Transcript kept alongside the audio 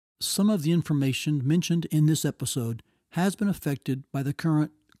Some of the information mentioned in this episode has been affected by the current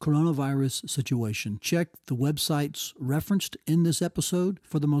coronavirus situation. Check the websites referenced in this episode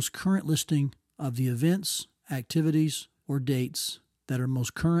for the most current listing of the events, activities, or dates that are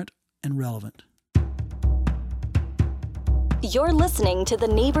most current and relevant. You're listening to the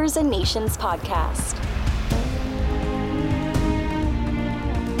Neighbors and Nations podcast.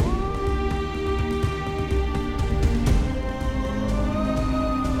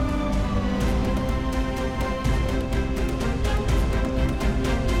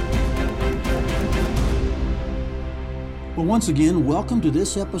 Well, once again, welcome to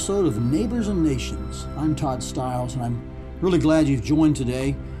this episode of Neighbors and Nations. I'm Todd Stiles, and I'm really glad you've joined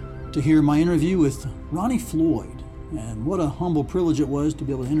today to hear my interview with Ronnie Floyd. And what a humble privilege it was to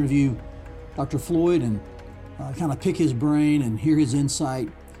be able to interview Dr. Floyd and kind of pick his brain and hear his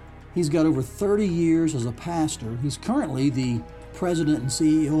insight. He's got over 30 years as a pastor. He's currently the president and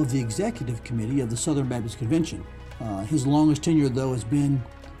CEO of the executive committee of the Southern Baptist Convention. His longest tenure, though, has been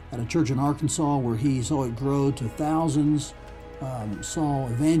at a church in Arkansas where he saw it grow to thousands, saw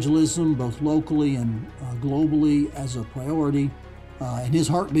evangelism both locally and globally as a priority. And his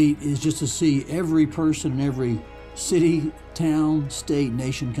heartbeat is just to see every person in every city, town, state,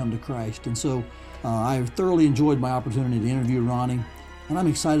 nation come to Christ. And so I thoroughly enjoyed my opportunity to interview Ronnie, and I'm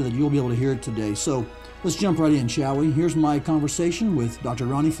excited that you'll be able to hear it today. So let's jump right in, shall we? Here's my conversation with Dr.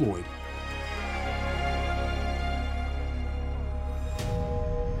 Ronnie Floyd.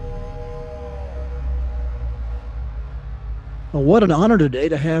 Well, what an honor today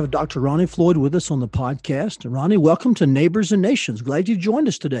to have Dr. Ronnie Floyd with us on the podcast. Ronnie, welcome to Neighbors and Nations. Glad you joined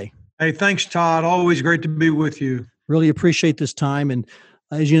us today. Hey, thanks, Todd. Always great to be with you. Really appreciate this time. And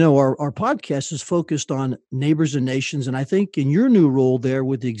as you know, our podcast is focused on Neighbors and Nations. And I think in your new role there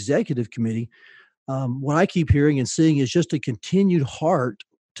with the executive committee, what I keep hearing and seeing is just a continued heart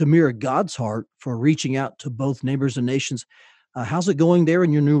to mirror God's heart for reaching out to both Neighbors and Nations. How's it going there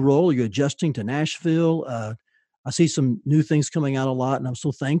in your new role? Are you adjusting to Nashville? I see some new things coming out a lot, and I'm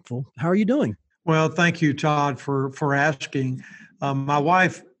so thankful. How are you doing? Well, thank you, Todd, for asking. My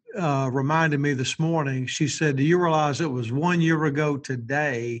wife reminded me this morning. She said, "Do you realize it was 1 year ago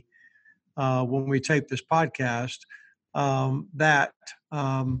today when we taped this podcast that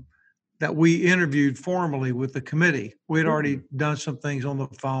we interviewed formally with the committee? We had already done some things on the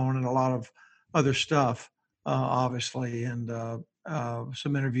phone and a lot of other stuff, obviously, and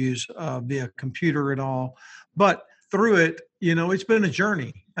some interviews via computer and all. But through it, it's been a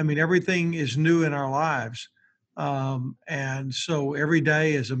journey. I mean, everything is new in our lives. And so every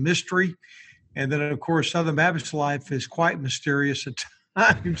day is a mystery. And then, of course, Southern Baptist life is quite mysterious at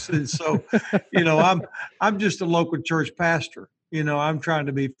times. And so, I'm just a local church pastor. I'm trying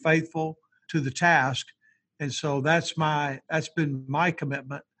to be faithful to the task. And so that's been my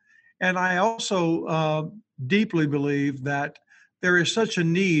commitment. And I also deeply believe that there is such a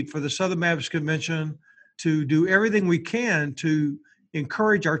need for the Southern Baptist Convention to do everything we can to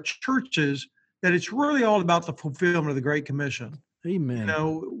encourage our churches that it's really all about the fulfillment of the Great Commission. Amen.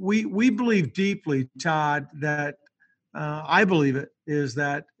 We believe deeply, Todd, that I believe it is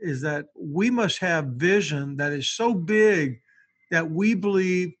that we must have vision that is so big that we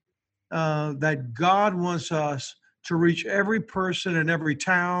believe that God wants us to reach every person in every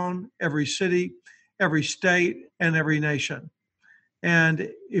town, every city, every state, and every nation. And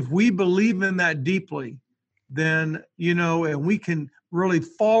if we believe in that deeply, then, and we can really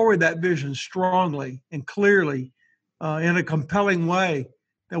forward that vision strongly and clearly in a compelling way,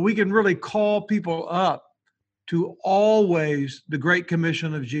 that we can really call people up to always the Great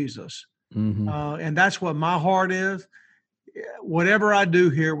Commission of Jesus. Mm-hmm. And that's what my heart is. Whatever I do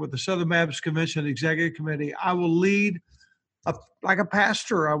here with the Southern Baptist Convention Executive Committee, I will lead like a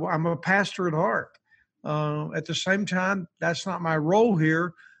pastor. I'm a pastor at heart. At the same time, that's not my role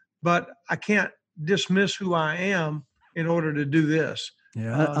here, but I can't dismiss who I am in order to do this.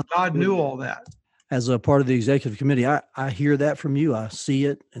 Yeah, God knew all that. As a part of the executive committee, I hear that from you. I see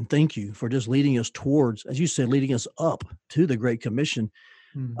it, and thank you for just leading us towards, as you said, leading us up to the Great Commission.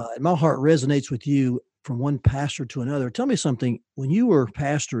 And my heart resonates with you from one pastor to another. Tell me something. When you were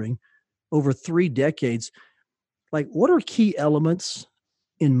pastoring over 3 decades, what are key elements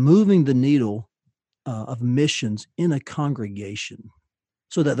in moving the needle of missions in a congregation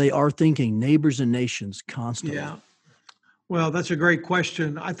so that they are thinking Neighbors and Nations constantly? Yeah. Well, that's a great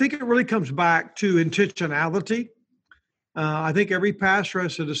question. I think it really comes back to intentionality. I think every pastor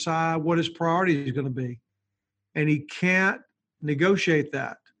has to decide what his priority is going to be, and he can't negotiate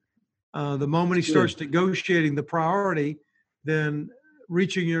that. The moment he starts negotiating the priority, then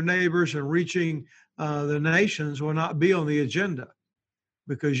reaching your neighbors and reaching the nations will not be on the agenda.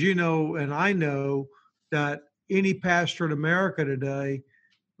 because you know, and I know that any pastor in America today,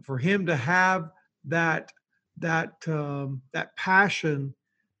 for him to have that that passion,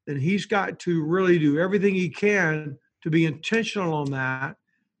 then he's got to really do everything he can to be intentional on that,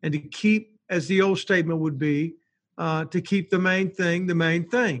 and to keep, as the old statement would be, to keep the main thing the main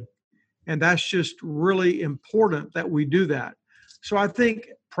thing. And that's just really important that we do that. So I think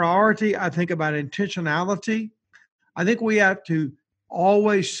priority, I think about intentionality. I think we have to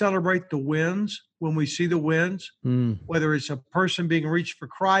always celebrate the wins when we see the wins, Mm. whether it's a person being reached for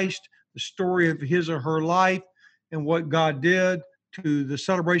Christ, the story of his or her life and what God did, to the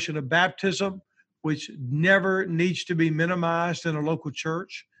celebration of baptism, which never needs to be minimized in a local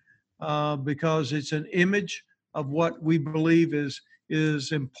church, because it's an image of what we believe is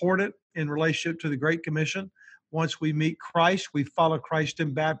important in relationship to the Great Commission. Once we meet Christ, we follow Christ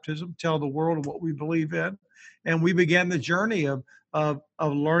in baptism, tell the world what we believe in, and we began the journey of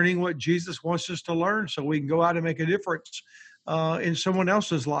learning what Jesus wants us to learn, so we can go out and make a difference in someone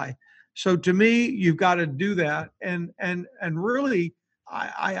else's life. So to me, you've got to do that, and really,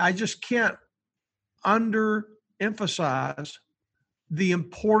 I just can't underemphasize the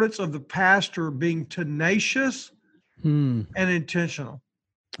importance of the pastor being tenacious Hmm. and intentional.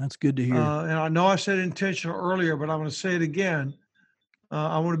 That's good to hear. And I know I said intentional earlier, but I'm going to say it again.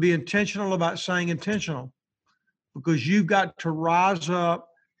 I want to be intentional about saying intentional, because you've got to rise up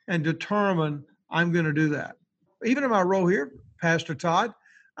and determine, I'm going to do that. Even in my role here, Pastor Todd,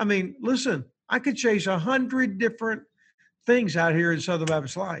 I mean, listen, I could chase 100 different things out here in Southern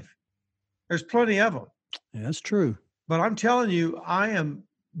Baptist Life. There's plenty of them. Yeah, that's true. But I'm telling you, I am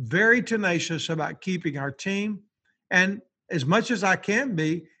very tenacious about keeping our team, and as much as I can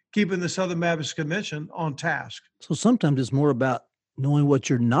be, keeping the Southern Baptist Convention on task. So sometimes it's more about knowing what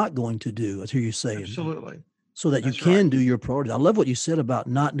you're not going to do. That's what you're saying. Absolutely. So that you That's can right. do your priorities. I love what you said about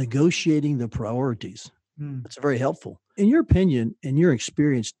not negotiating the priorities. Hmm. That's very helpful. In your opinion, in your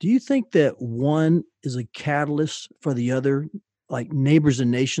experience, do you think that one is a catalyst for the other, like Neighbors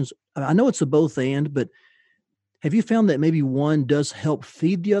and Nations? I know it's a both and, but have you found that maybe one does help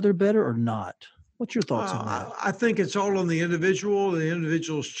feed the other better or not? What's your thoughts on that? I think it's all on the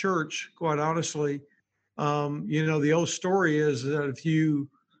individual's church, quite honestly. The old story is that if you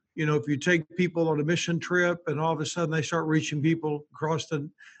take people on a mission trip and all of a sudden they start reaching people across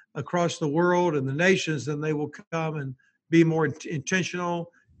the world and the nations, then they will come and be more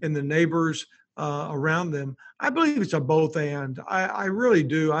intentional in the neighbors around them. I believe it's a both and. I really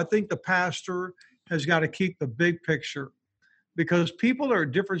do. I think the pastor has got to keep the big picture, because people are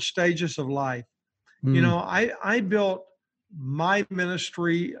at different stages of life. Mm. I built my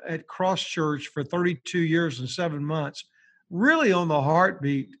ministry at Cross Church for 32 years and 7 months, really on the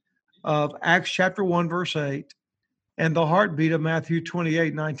heartbeat of Acts chapter 1, verse 8, and the heartbeat of Matthew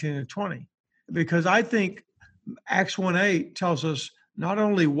 28, 19, and 20. Because I think Acts 1:8 tells us not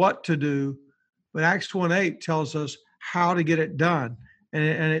only what to do, but Acts 1:8 tells us how to get it done.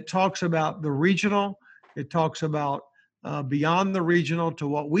 And it talks about the regional, it talks about beyond the regional to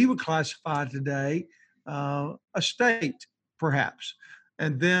what we would classify today a state, perhaps,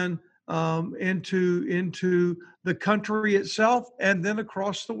 and then into the country itself, and then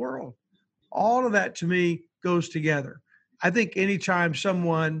across the world. All of that to me goes together. I think anytime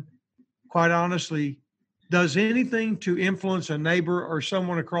someone, quite honestly, does anything to influence a neighbor or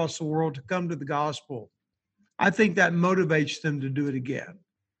someone across the world to come to the gospel, I think that motivates them to do it again.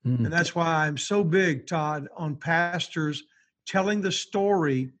 Mm. And that's why I'm so big, Todd, on pastors telling the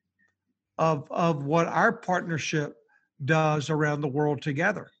story of what our partnership does around the world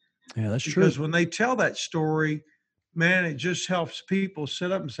together. Yeah, that's Because true. when they tell that story, man, it just helps people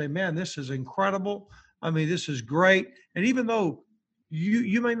sit up and say, man, this is incredible. I mean, this is great. And even though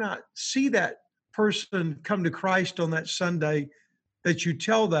you may not see that person come to Christ on that Sunday that you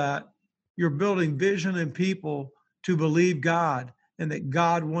tell that, you're building vision in people to believe God, and that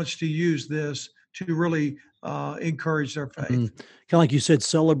God wants to use this to really encourage their faith. Kind of like you said,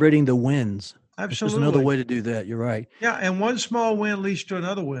 celebrating the wins. It's just another Absolutely. way to do that. You're right. Yeah, and one small win leads to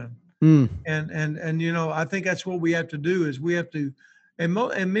another win. Mm. And I think that's what we have to do, is we have to, and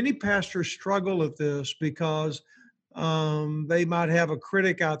many pastors struggle with this because they might have a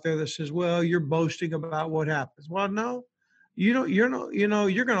critic out there that says, well, you're boasting about what happens. Well, no, you're going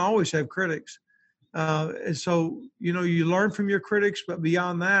to always have critics. And so, you learn from your critics, but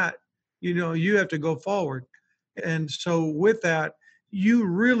beyond that, you have to go forward. And so with that, you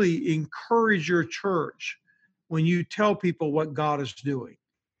really encourage your church when you tell people what God is doing.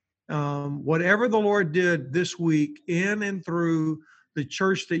 Whatever the Lord did this week in and through the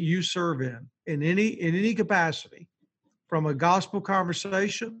church that you serve in any capacity, from a gospel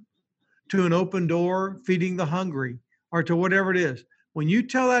conversation to an open door, feeding the hungry, or to whatever it is. When you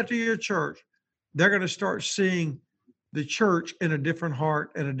tell that to your church, they're going to start seeing the church in a different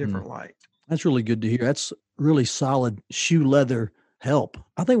heart and a different light. That's really good to hear. That's really solid shoe leather help.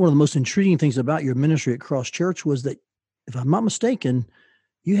 I think one of the most intriguing things about your ministry at Cross Church was that, if I'm not mistaken,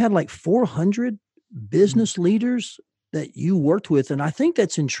 you had like 400 business leaders that you worked with. And I think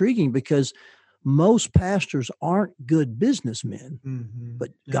that's intriguing because most pastors aren't good businessmen,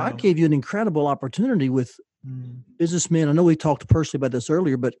 but God gave you an incredible opportunity with businessmen. I know we talked personally about this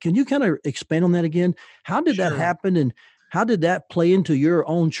earlier, but can you kind of expand on that again? How did that happen? And how did that play into your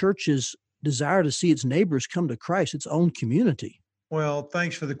own church's desire to see its neighbors come to Christ, its own community? Well,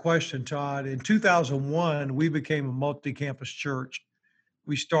 thanks for the question, Todd. In 2001, we became a multi-campus church.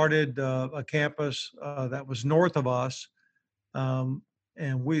 We started a campus that was north of us, and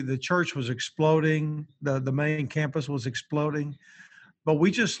the church was exploding. The main campus was exploding, but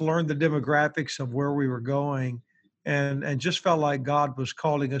we just learned the demographics of where we were going, and just felt like God was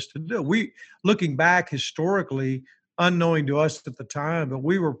calling us to do. We, looking back historically, unknowing to us at the time, but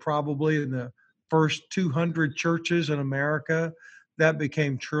we were probably in the first 200 churches in America that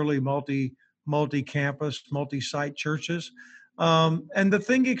became truly multi-campus, multi-site churches. And the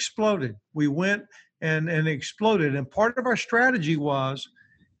thing exploded. We went and exploded. And part of our strategy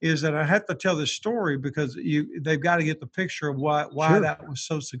is that I have to tell this story because they've got to get the picture of why that was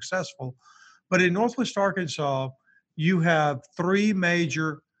so successful. But in Northwest Arkansas, you have three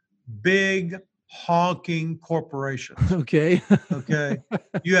major big honking corporations. Okay. Okay.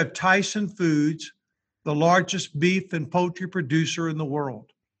 You have Tyson Foods, the largest beef and poultry producer in the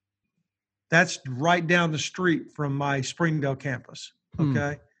world. That's right down the street from my Springdale campus.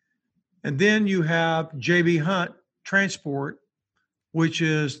 Okay. And then you have J.B. Hunt Transport, which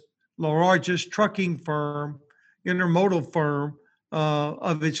is the largest trucking firm, intermodal firm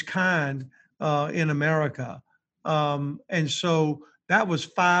of its kind in America. And so that was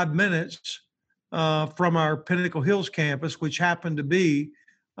 5 minutes from our Pinnacle Hills campus, which happened to be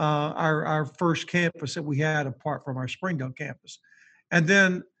our first campus that we had apart from our Springdale campus. And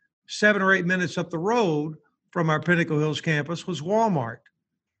then 7 or 8 minutes up the road from our Pinnacle Hills campus was Walmart.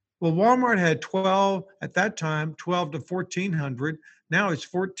 Well, Walmart had 12 at that time, 12 to 1,400. Now it's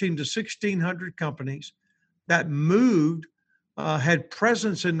 14 to 1,600 companies that moved, had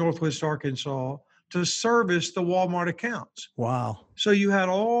presence in Northwest Arkansas to service the Walmart accounts. Wow. So you had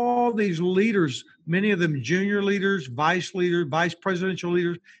all these leaders, many of them junior leaders, vice presidential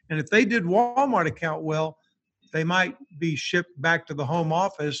leaders. And if they did Walmart account well, they might be shipped back to the home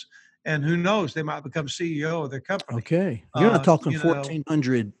office. And who knows, they might become CEO of their company. Okay. You're not talking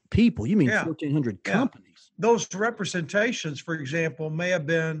 1,400 people. You mean 1,400 companies. Those representations, for example, may have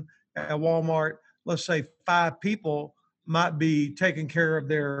been at Walmart, let's say 5 people might be taking care of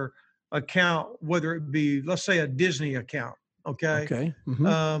their account, whether it be, let's say, a Disney account. Okay.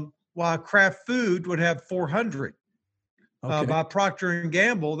 Okay. While Kraft Food would have 400. Okay. By Procter &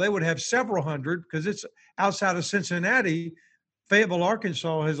 Gamble, they would have several hundred because it's outside of Cincinnati. Fayetteville,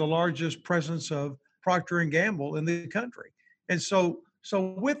 Arkansas has the largest presence of Procter & Gamble in the country. And so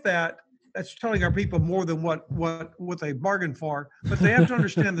with that, that's telling our people more than what they bargained for, but they have to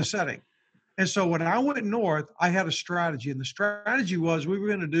understand the setting. And so when I went north, I had a strategy, and the strategy was we were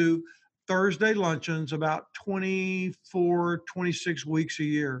going to do Thursday luncheons about 24, 26 weeks a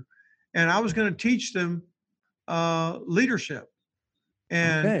year. And I was going to teach them leadership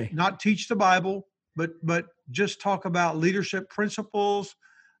and not teach the Bible, but just talk about leadership principles,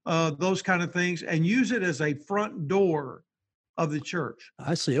 those kind of things, and use it as a front door of the church.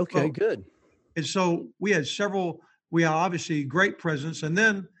 I see. Okay, good. And so we had obviously great presence, and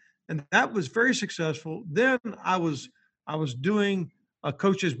that was very successful. Then I was doing a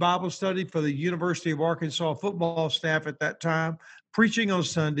coach's Bible study for the University of Arkansas football staff at that time, preaching on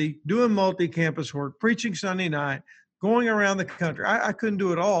Sunday, doing multi-campus work, preaching Sunday night, going around the country. I couldn't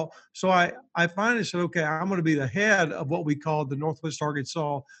do it all. So I finally said, okay, I'm going to be the head of what we called the Northwest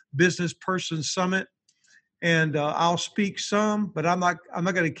Arkansas Business Person Summit. And I'll speak some, but I'm not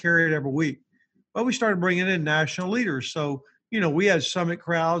going to carry it every week. But we started bringing in national leaders. So, we had summit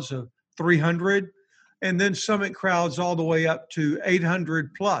crowds of 300 and then summit crowds all the way up to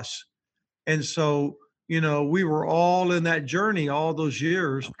 800 plus. And so, we were all in that journey all those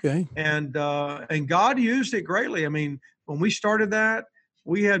years. Okay. And God used it greatly. I mean, when we started that,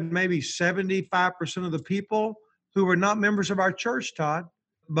 we had maybe 75% of the people who were not members of our church, Todd.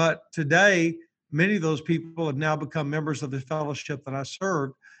 But today, many of those people have now become members of the fellowship that I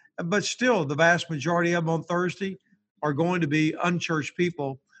served. But still, the vast majority of them on Thursday are going to be unchurched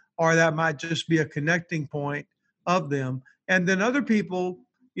people, or that might just be a connecting point of them. And then other people,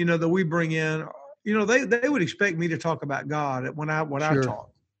 that we bring in, they would expect me to talk about God when I Sure.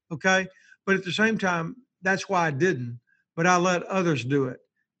 talk. Okay. But at the same time, that's why I didn't, but I let others do it.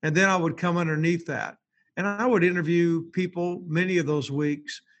 And then I would come underneath that and I would interview people many of those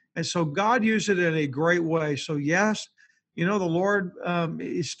weeks. And so God used it in a great way. So yes, the Lord,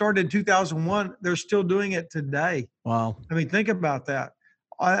 it started in 2001. They're still doing it today. Wow. I mean, think about that.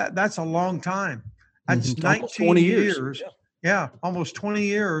 That's a long time. That's Mhm. Almost 19 20 years. years. Yeah, almost 20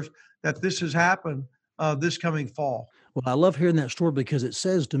 years that this has happened this coming fall. Well, I love hearing that story because it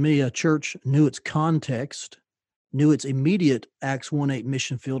says to me a church knew its context, knew its immediate Acts 1:8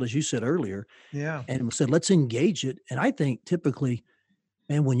 mission field, as you said earlier, Yeah, and said, let's engage it. And I think typically,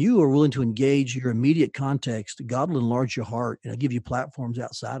 man, when you are willing to engage your immediate context, God will enlarge your heart and give you platforms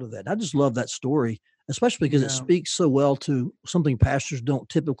outside of that. And I just love that story, especially because it yeah, speaks so well to something pastors don't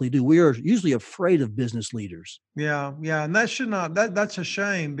typically do. We are usually afraid of business leaders. yeah, yeah. And that should not, that's a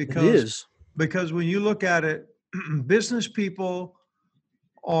shame It because is. when you look at it, business people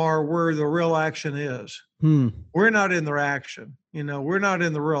are where the real action is. Hmm. We're not in their action. We're not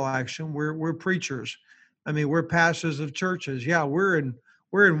in the real action. We're preachers. I mean, we're pastors of churches. Yeah, we're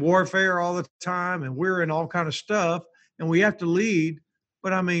in warfare all the time and we're in all kind of stuff and we have to lead.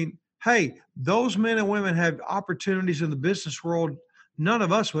 But I mean, hey, those men and women have opportunities in the business world none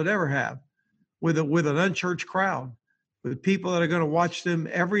of us would ever have with an unchurched crowd, with people that are going to watch them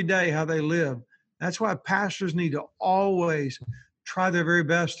every day how they live. That's why pastors need to always try their very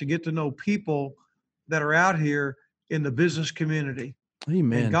best to get to know people that are out here in the business community. And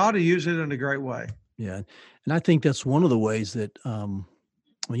Amen. God will use it in a great way. Yeah. And I think that's one of the ways that, well,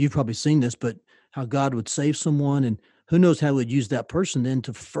 you've probably seen this, but how God would save someone and who knows how he would use that person then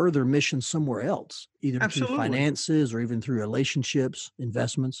to further mission somewhere else, either through Absolutely. finances or even through relationships,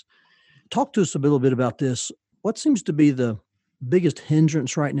 investments. Talk to us a little bit about this. What seems to be the biggest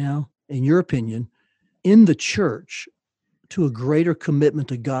hindrance right now, in your opinion, in the church to a greater commitment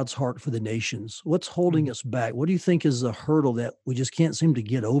to God's heart for the nations? What's holding Mhm. us back? What do you think is the hurdle that we just can't seem to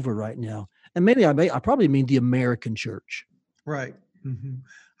get over right now? And maybe I probably mean the American church. Right. hmm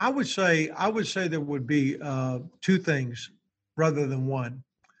I would say there would be two things rather than one.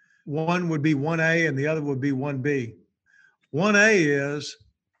 One would be 1A and the other would be 1B. 1A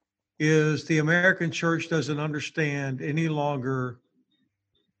is the American church doesn't understand any longer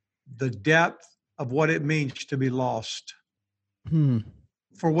the depth of what it means to be lost. Hmm.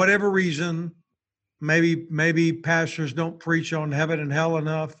 For whatever reason, maybe pastors don't preach on heaven and hell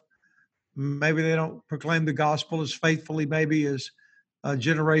enough. Maybe they don't proclaim the gospel as faithfully, maybe as a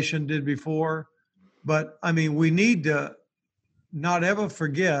generation did before. But I mean, we need to not ever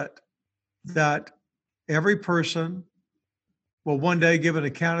forget that every person will one day give an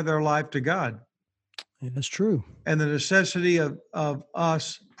account of their life to God. Yeah, that's true. And the necessity of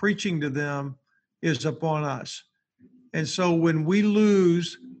us preaching to them is upon us. And so when we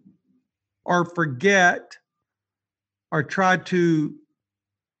lose or forget or try to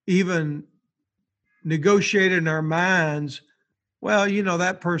even negotiate in our minds, well,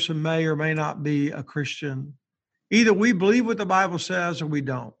 that person may or may not be a Christian. Either we believe what the Bible says or we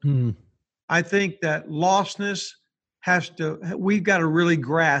don't. Hmm. I think that lostness we've got to really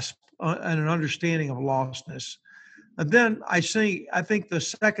grasp an understanding of lostness. And then I think the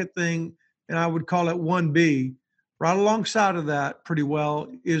second thing, and I would call it 1B, right alongside of that pretty well,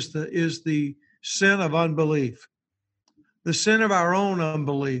 is the sin of unbelief. The sin of our own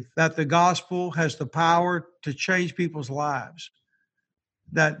unbelief that the gospel has the power to change people's lives,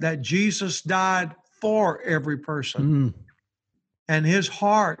 that Jesus died for every person, Hmm. and his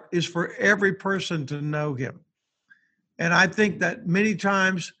heart is for every person to know him. And I think that many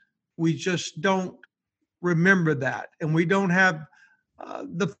times we just don't remember that, and we don't have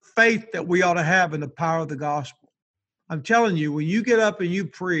the faith that we ought to have in the power of the gospel. I'm telling you, when you get up and you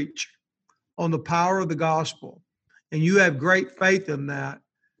preach on the power of the gospel and you have great faith in that,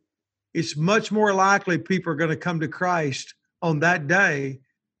 it's much more likely people are going to come to Christ on that day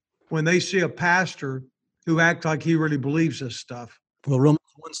when they see a pastor who acts like he really believes this stuff. Well, Romans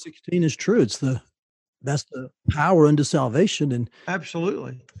 1:16 is true. That's the power unto salvation. And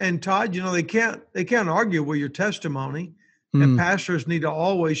Absolutely. And Todd, they can't argue with your testimony, and hmm, pastors need to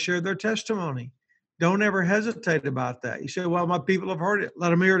always share their testimony. Don't ever hesitate about that. You say, "Well, my people have heard it. Let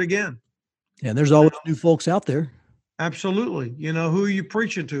them hear it again." yeah, there's always new folks out there. Absolutely. Who are you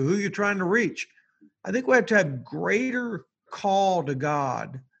preaching to? Who are you trying to reach? I think we have to have greater call to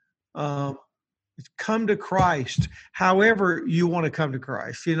God. Um, Come to Christ, however you want to come to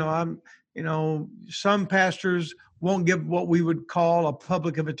Christ. Some pastors won't give what we would call a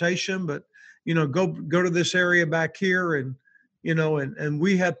public invitation, but go to this area back here, and and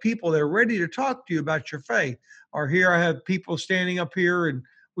we have people that are ready to talk to you about your faith. Or here I have people standing up here, and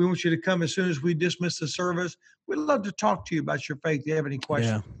we want you to come as soon as we dismiss the service. We'd love to talk to you about your faith. Do you have any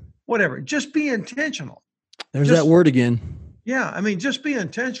questions? Yeah. Whatever. Just be intentional. There's that word again. Yeah. I mean, just be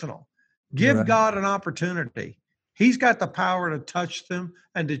intentional. Give Right. God an opportunity. He's got the power to touch them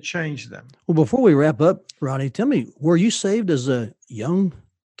and to change them. Well, before we wrap up, Ronnie, tell me, were you saved as a young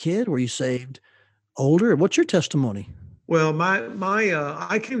kid? Were you saved older? What's your testimony? Well,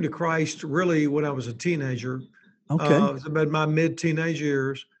 I came to Christ really when I was a teenager. Okay. It was about my mid-teenage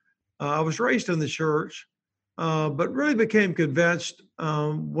years. I was raised in the church, but really became convinced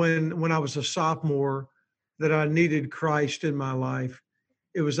when I was a sophomore that I needed Christ in my life.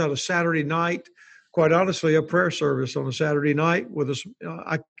 It was on a Saturday night, quite honestly, a prayer service on a Saturday night with us.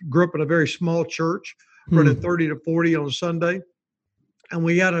 I grew up in a very small church, running 30 to 40 on Sunday. And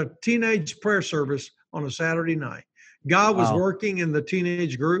we had a teenage prayer service on a Saturday night. God was Wow. working in the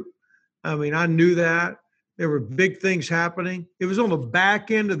teenage group. I mean, I knew that. There were big things happening. It was on the back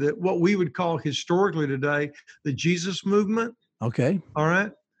end of what we would call historically today, the Jesus movement. Okay. All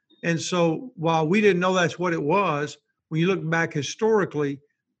right. And so while we didn't know that's what it was, when you look back historically,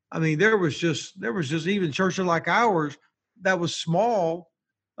 I mean, there was just even churches like ours that was small,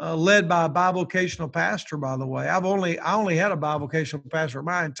 led by a bivocational pastor, by the way. I only had a bivocational pastor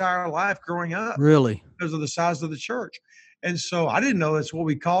my entire life growing up. Really? Because of the size of the church. And so I didn't know that's what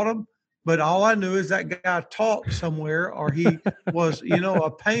we called him, but all I knew is that guy taught somewhere, or he was,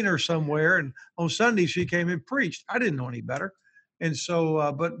 a painter somewhere. And on Sundays he came and preached. I didn't know any better. And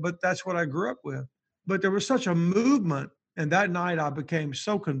so, but that's what I grew up with. But there was such a movement. And that night I became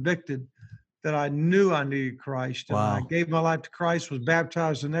so convicted that I knew I needed Christ. And Wow. I gave my life to Christ, was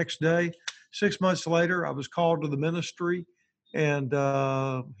baptized the next day. 6 months later, I was called to the ministry, and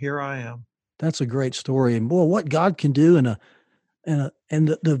here I am. That's a great story. And boy, what God can do and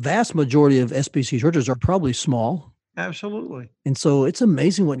the vast majority of SBC churches are probably small. Absolutely. And so it's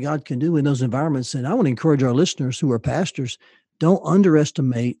amazing what God can do in those environments. And I want to encourage our listeners who are pastors, don't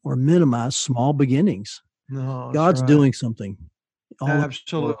underestimate or minimize small beginnings. No, that's God's right. doing something.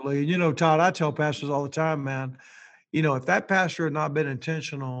 Absolutely. And Todd, I tell pastors all the time, man, if that pastor had not been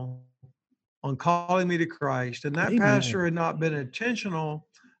intentional on calling me to Christ, and that Amen. pastor had not been intentional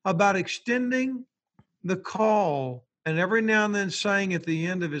about extending the call, and every now and then saying at the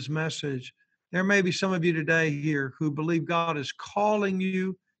end of his message, there may be some of you today here who believe God is calling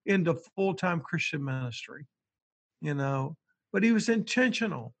you into full-time Christian ministry, but he was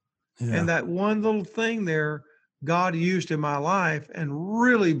intentional. Yeah. And that one little thing there, God used in my life and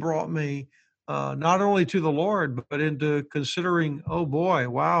really brought me not only to the Lord, but into considering, oh boy,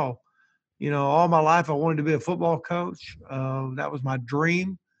 wow. All my life I wanted to be a football coach. That was my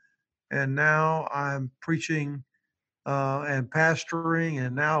dream. And now I'm preaching and pastoring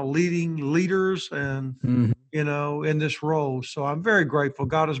and now leading leaders and, in this role. So I'm very grateful.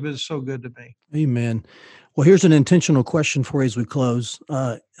 God has been so good to me. Amen. Well, here's an intentional question for you as we close.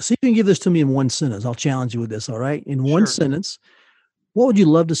 See if you can give this to me in one sentence. I'll challenge you with this, all right? In one Sure. sentence, what would you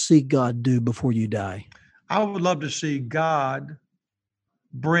love to see God do before you die? I would love to see God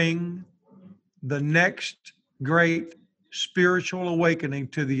bring the next great spiritual awakening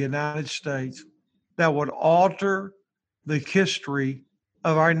to the United States that would alter the history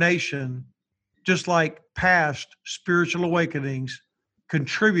of our nation, just like past spiritual awakenings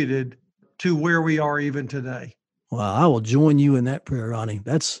contributed to where we are even today. Well, I will join you in that prayer, Ronnie.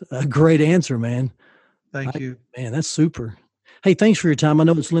 That's a great answer, man. Thank you. Man, that's super. Hey, thanks for your time. I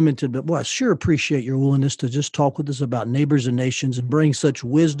know it's limited, but boy, I sure appreciate your willingness to just talk with us about Neighbors and Nations and bring such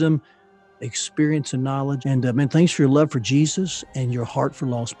wisdom, experience, and knowledge. And man, thanks for your love for Jesus and your heart for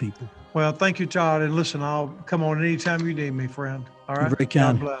lost people. Well, thank you, Todd. And listen, I'll come on anytime you need me, friend. All right. You're very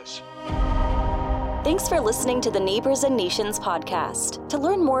kind. God bless. Thanks for listening to the Neighbors and Nations podcast. To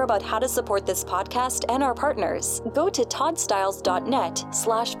learn more about how to support this podcast and our partners, go to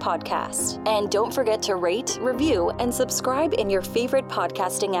toddstiles.net/podcast. And don't forget to rate, review, and subscribe in your favorite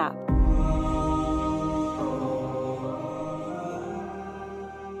podcasting app.